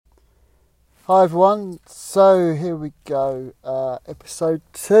Hi everyone, so here we go, episode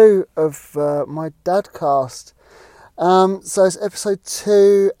 2 of my Dadcast. So it's episode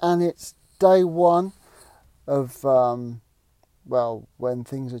 2 and it's day 1 of, when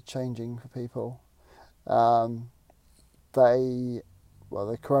things are changing for people. The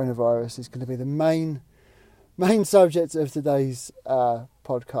coronavirus is going to be the main subject of today's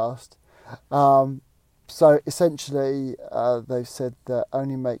podcast. So essentially, they've said that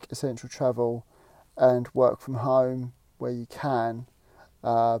only make essential travel and work from home where you can.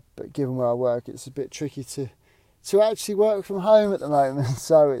 But given where I work, it's a bit tricky to actually work from home at the moment.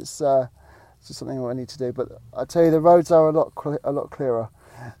 So it's just something I need to do. But I tell you, the roads are a lot clearer.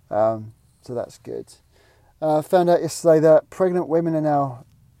 So that's good. Found out yesterday that pregnant women are now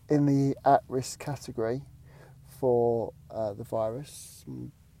in the at-risk category for the virus.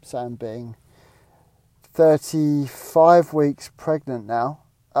 Sam being 35 weeks pregnant now.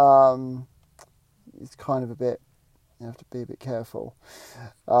 It's kind of you have to be a bit careful.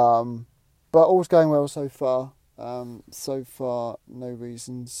 But all's going well so far. So far, no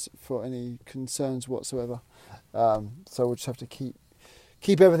reasons for any concerns whatsoever. So we'll just have to keep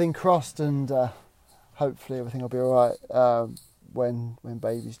everything crossed, and hopefully everything will be all right when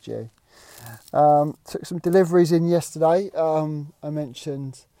baby's due. Took some deliveries in yesterday. I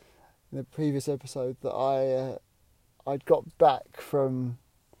mentioned in the previous episode that I'd got back from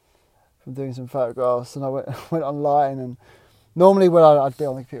doing some photographs, and I went online, and normally when I'd be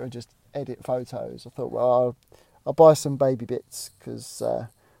on the computer and just edit photos, I thought, well, I'll buy some baby bits because I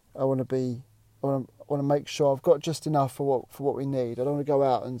want to make sure I've got just enough for what we need. I don't want to go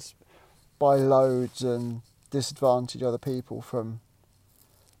out and buy loads and disadvantage other people from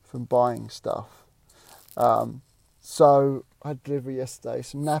buying stuff. So I had delivery yesterday,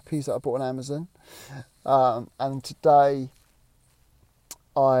 some nappies that I bought on Amazon, and today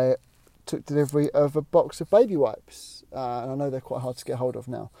I took delivery of a box of baby wipes, and I know they're quite hard to get hold of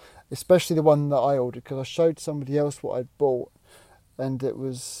now, especially the one that I ordered, because I showed somebody else what I'd bought and it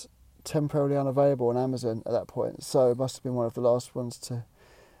was temporarily unavailable on Amazon at that point, so it must have been one of the last ones to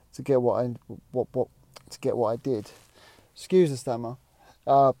get what I did. Excuse the stammer.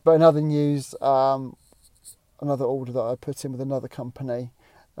 But in other news, another order that I put in with another company,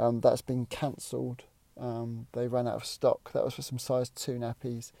 that's been cancelled. They ran out of stock. That was for some size 2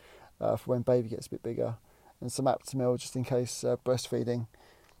 nappies for when baby gets a bit bigger, and some Aptamil just in case breastfeeding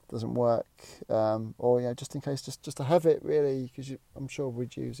doesn't work, or just in case just to have it really, because I'm sure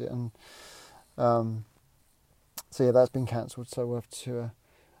we'd use it. And so that's been cancelled. So we'll have to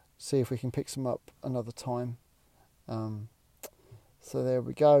see if we can pick some up another time. So there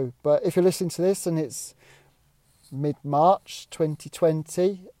we go. But if you're listening to this and it's mid-March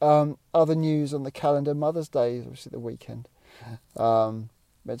 2020, other news on the calendar: Mother's Day is obviously the weekend.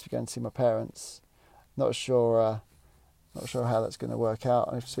 Meant to be going to see my parents. Not sure how that's going to work out.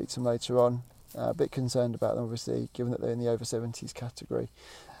 I have to speak to them later on. A bit concerned about them, obviously, given that they're in the over 70s category.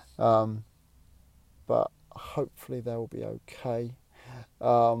 But hopefully they'll be okay.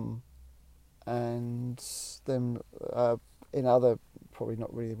 And then in other, probably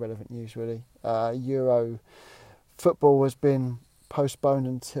not really relevant news, really, Euro football has been postponed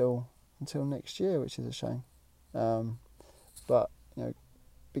until next year, which is a shame. But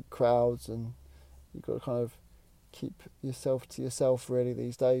big crowds, and you've got to kind of keep yourself to yourself really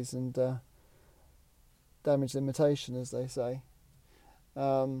these days, and damage limitation, as they say.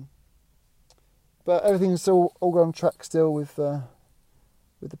 But everything's all on track still with the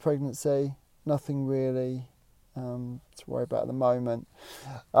pregnancy. Nothing really to worry about at the moment.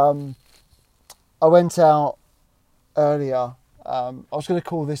 I went out earlier. I was going to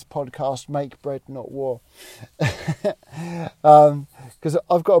call this podcast "Make Bread Not War," because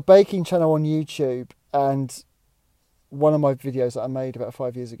I've got a baking channel on YouTube, and one of my videos that I made about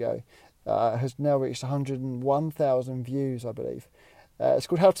 5 years ago has now reached 101,000 views, I believe. It's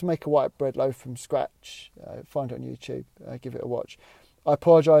called "How to Make a White Bread Loaf from Scratch." Find it on YouTube. Give it a watch. I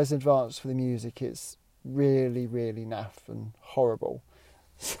apologise in advance for the music. It's really, really naff and horrible.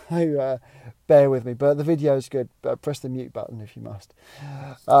 So bear with me. But the video's good. Press the mute button if you must.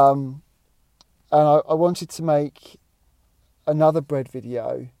 And I wanted to make another bread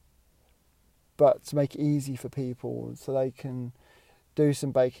video, but to make it easy for people so they can do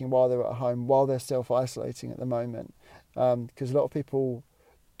some baking while they're at home, while they're self-isolating at the moment. Because a lot of people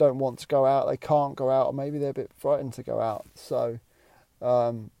don't want to go out. They can't go out, or maybe they're a bit frightened to go out. So I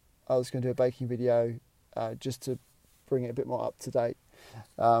was going to do a baking video just to bring it a bit more up to date.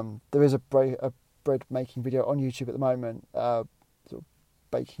 There is a bread making video on YouTube at the moment, sort of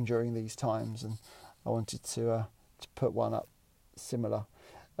baking during these times, and I wanted to put one up similar.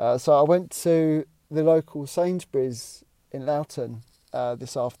 So I went to the local Sainsbury's in Loughton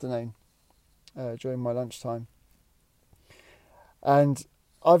this afternoon during my lunchtime. And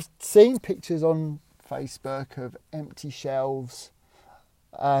I've seen pictures on Facebook of empty shelves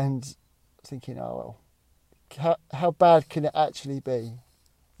and thinking, oh well, how bad can it actually be,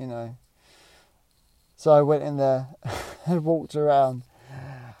 you know? So I went in there and walked around,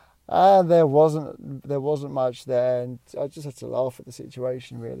 and there wasn't much there, and I just had to laugh at the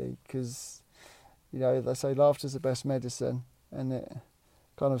situation really, because you know they say laughter's the best medicine, and it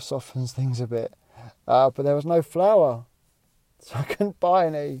kind of softens things a bit. But there was no flour, so I couldn't buy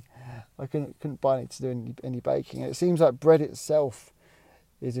any. I couldn't buy any to do any baking. It seems like bread itself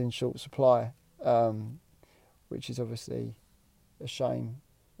is in short supply, which is obviously a shame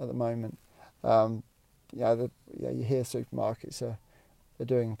at the moment. You hear supermarkets are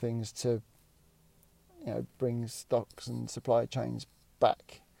doing things to, bring stocks and supply chains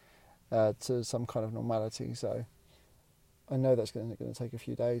back to some kind of normality. So I know that's going to take a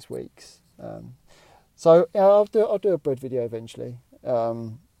few days, weeks. I'll do a bread video eventually.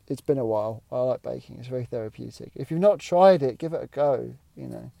 It's been a while. I like baking. It's very therapeutic. If you've not tried it, give it a go.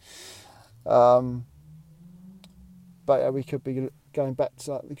 But we could be going back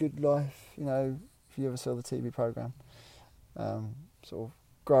to like The Good Life. If you ever saw the TV program, sort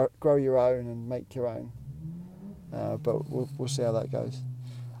of grow your own and make your own. But we'll see how that goes.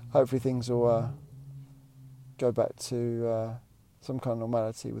 Hopefully things will go back to some kind of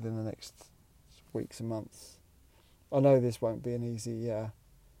normality within the next weeks and months. I know this won't be an easy.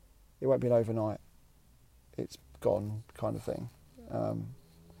 It won't be an overnight. It's gone kind of thing. But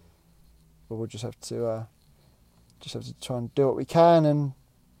we'll just have to try and do what we can and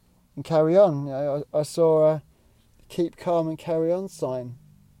carry on. I saw a "Keep Calm and Carry On" sign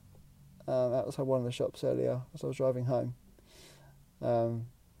outside one of the shops earlier as I was driving home.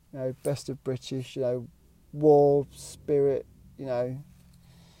 Best of British, war spirit,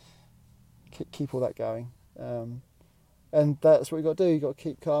 keep all that going. And that's what you got to do. You got to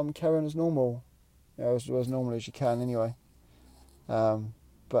keep calm and carry on as normal, as normal as you can anyway.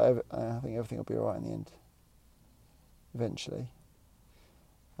 But I think everything will be alright in the end, eventually.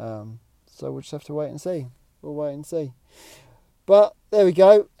 So we'll just have to wait and see. We'll wait and see. But there we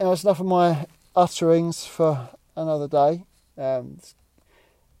go. That's enough of my utterings for another day. I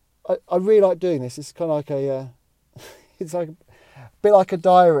really like doing this. It's kind of like it's like a bit like a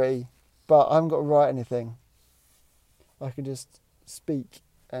diary, but I haven't got to write anything. I can just speak,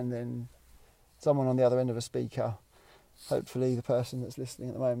 and then someone on the other end of a speaker, hopefully the person that's listening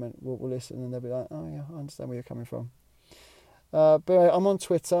at the moment, will listen, and they'll be like, oh yeah, I understand where you're coming from. But anyway, I'm on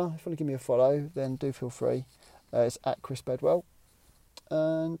Twitter. If you want to give me a follow, then do feel free. It's at Chris Bedwell.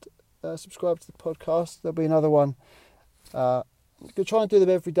 And subscribe to the podcast. There'll be another one. I'm going to try and do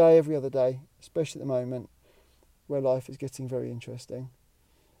them every day, every other day, especially at the moment where life is getting very interesting.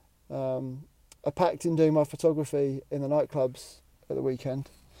 I packed in doing my photography in the nightclubs at the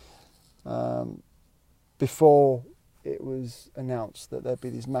weekend before it was announced that there'd be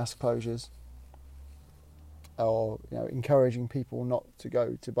these mass closures, or encouraging people not to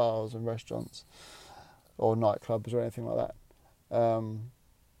go to bars and restaurants or nightclubs or anything like that.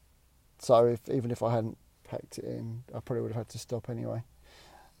 So even if I hadn't packed it in, I probably would have had to stop anyway.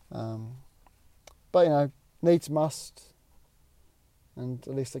 But needs must, and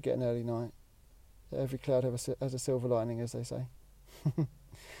at least I get an early night. Every cloud has a silver lining, as they say.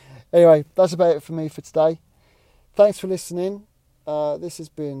 Anyway, that's about it for me for today. Thanks for listening. This has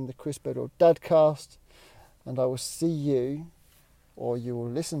been the Chris Bedwell Dadcast, and I will see you, or you will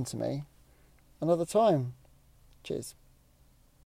listen to me, another time. Cheers.